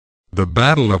the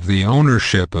battle of the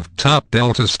ownership of top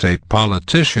Delta State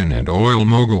politician and oil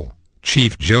mogul,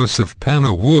 Chief Joseph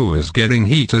Penawou, is getting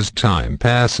heat as time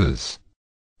passes.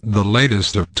 The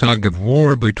latest of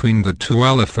tug-of-war between the two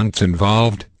elephants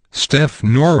involved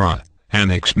Steph-Nora, an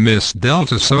ex-Miss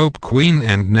Delta soap queen,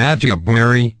 and Nadia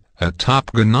Buari, a top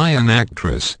Ghanaian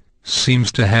actress,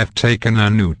 seems to have taken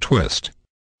a new twist.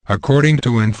 According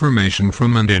to information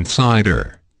from an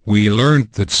insider, we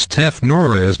learned that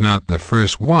Steph-Nora is not the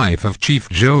first wife of Chief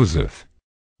Joseph.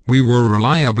 We were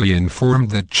reliably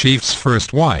informed that Chief's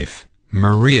first wife,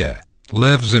 Maria,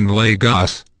 lives in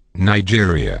Lagos,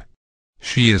 Nigeria.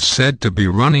 She is said to be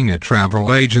running a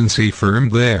travel agency firm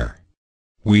there.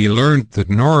 We learned that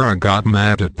Norah got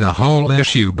mad at the whole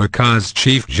issue because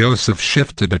Chief Joseph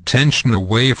shifted attention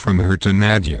away from her to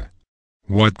Nadia.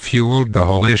 What fueled the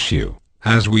whole issue,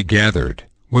 as we gathered,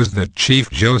 was that Chief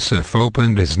Joseph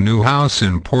opened his new house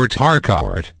in Port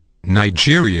Harcourt,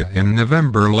 Nigeria in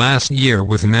November last year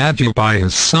with Nadia by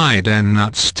his side and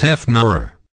not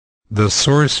Steph-Nora. The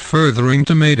source further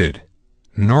intimated,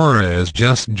 Norah is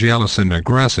just jealous and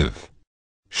aggressive.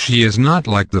 She is not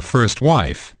like the first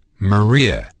wife,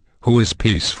 Maria, who is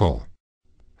peaceful.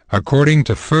 According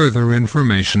to further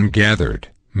information gathered,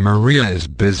 Maria is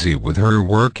busy with her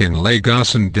work in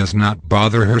Lagos and does not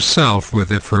bother herself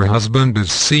with if her husband is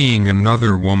seeing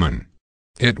another woman.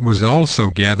 It was also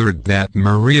gathered that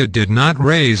Maria did not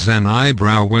raise an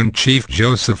eyebrow when Chief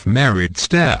Joseph married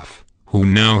Steph, who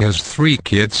now has 3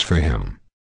 kids for him.